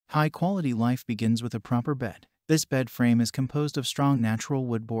High-quality life begins with a proper bed. This bed frame is composed of strong natural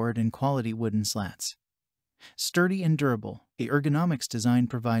wood board and quality wooden slats. Sturdy and durable, the Ergonomics design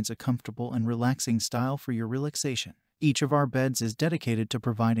provides a comfortable and relaxing style for your relaxation. Each of our beds is dedicated to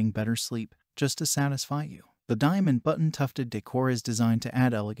providing better sleep, just to satisfy you. The diamond button-tufted decor is designed to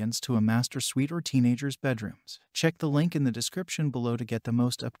add elegance to a master suite or teenager's bedrooms. Check the link in the description below to get the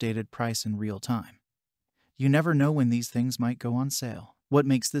most updated price in real time. You never know when these things might go on sale. What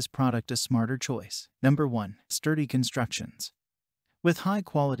makes this product a smarter choice? Number 1. Sturdy constructions. With high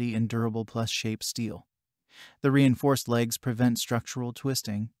quality and durable plus-shaped steel, the reinforced legs prevent structural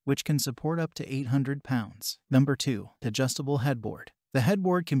twisting, which can support up to 800 pounds. Number 2. Adjustable headboard. The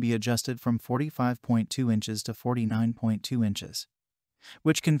headboard can be adjusted from 45.2 inches to 49.2 inches,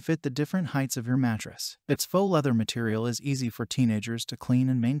 which can fit the different heights of your mattress. Its faux leather material is easy for teenagers to clean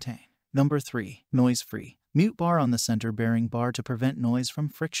and maintain. Number 3. Noise-free. Mute bar on the center bearing bar to prevent noise from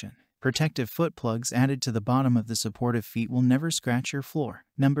friction. Protective foot plugs added to the bottom of the supportive feet will never scratch your floor.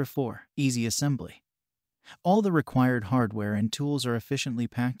 Number 4. Easy assembly. All the required hardware and tools are efficiently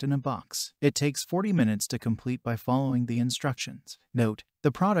packed in a box. It takes 40 minutes to complete by following the instructions. Note: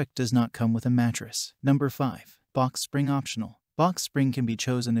 the product does not come with a mattress. Number 5. Box spring optional. Box spring can be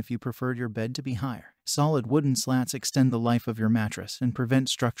chosen if you preferred your bed to be higher. Solid wooden slats extend the life of your mattress and prevent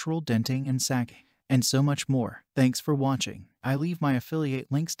structural denting and sagging. And so much more. Thanks for watching. I leave my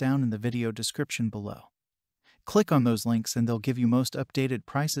affiliate links down in the video description below. Click on those links and they'll give you most updated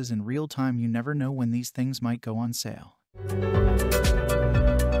prices in real time. You never know when these things might go on sale.